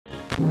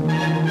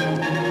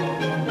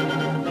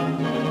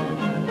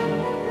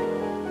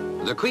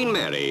The Queen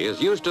Mary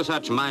is used to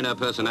such minor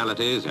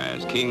personalities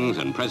as kings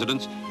and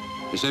presidents,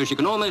 so she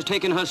can almost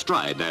take in her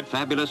stride that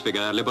fabulous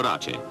figure,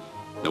 Liberace,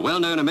 the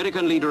well-known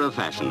American leader of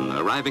fashion,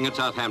 arriving at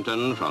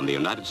Southampton from the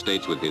United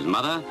States with his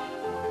mother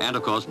and,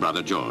 of course,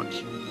 brother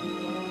George.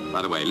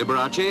 By the way,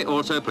 Liberace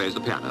also plays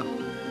the piano.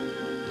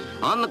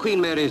 On the Queen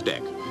Mary's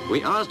deck,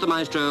 we asked the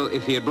maestro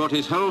if he had brought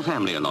his whole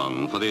family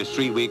along for this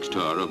 3 weeks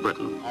tour of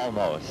Britain.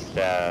 Almost.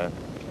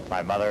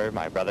 My mother,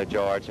 my brother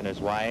George and his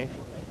wife,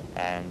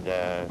 and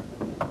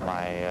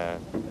my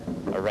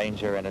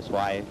arranger and his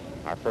wife,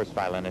 our first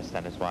violinist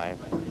and his wife,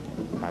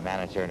 my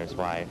manager and his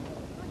wife,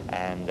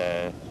 and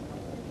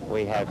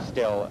we have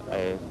still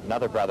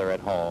another brother at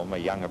home, a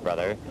younger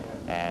brother,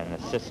 and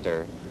a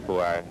sister who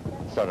are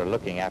sort of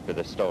looking after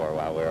the store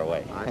while we're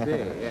away. I see,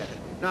 yes.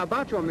 Now,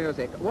 about your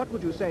music, what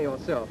would you say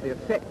yourself the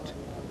effect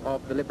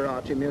of the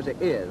Liberace music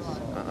is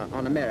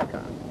on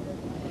America?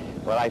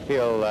 Well, I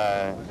feel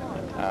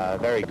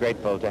very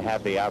grateful to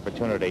have the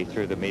opportunity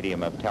through the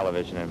medium of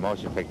television and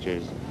motion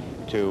pictures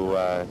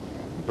to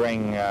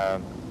bring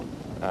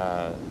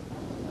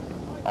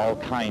all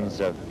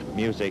kinds of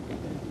music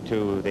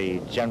to the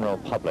general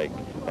public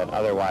that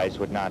otherwise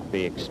would not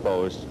be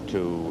exposed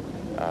to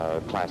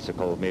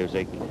classical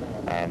music,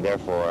 and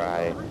therefore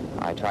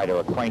I try to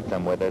acquaint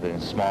them with it in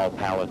small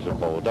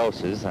palatable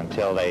doses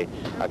until they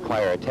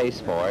acquire a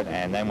taste for it,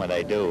 and then when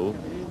they do,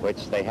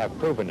 which they have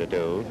proven to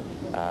do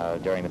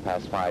during the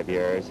past 5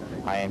 years,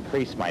 I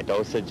increase my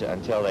dosage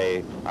until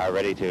they are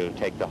ready to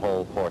take the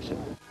whole portion.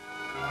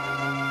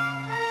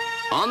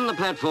 On the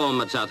platform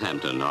at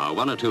Southampton are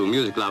one or two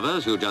music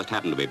lovers who just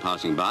happened to be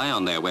passing by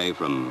on their way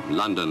from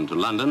London to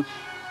London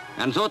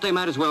and thought they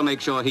might as well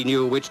make sure he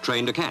knew which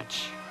train to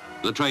catch.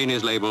 The train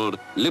is labelled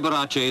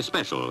Liberace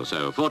Special,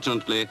 so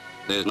fortunately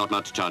there's not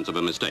much chance of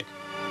a mistake.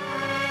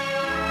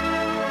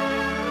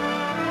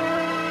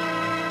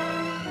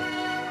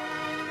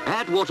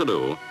 At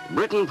Waterloo,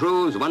 Britain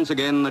proves once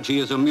again that she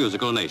is a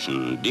musical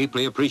nation,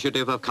 deeply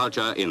appreciative of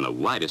culture in the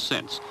widest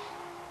sense.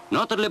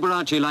 Not that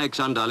Liberace likes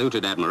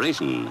undiluted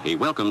admiration, he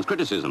welcomes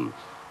criticism,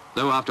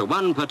 though after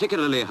one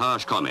particularly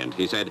harsh comment,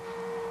 he said,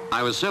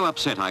 "I was so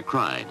upset I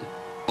cried,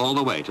 all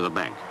the way to the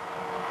bank."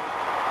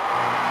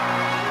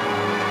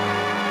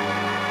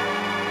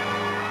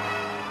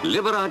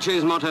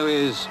 Liberace's motto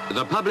is,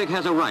 "The public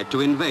has a right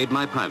to invade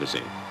my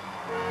privacy."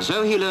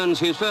 So he learns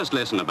his first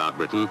lesson about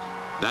Britain,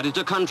 that it's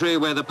a country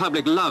where the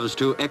public loves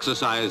to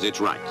exercise its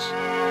rights.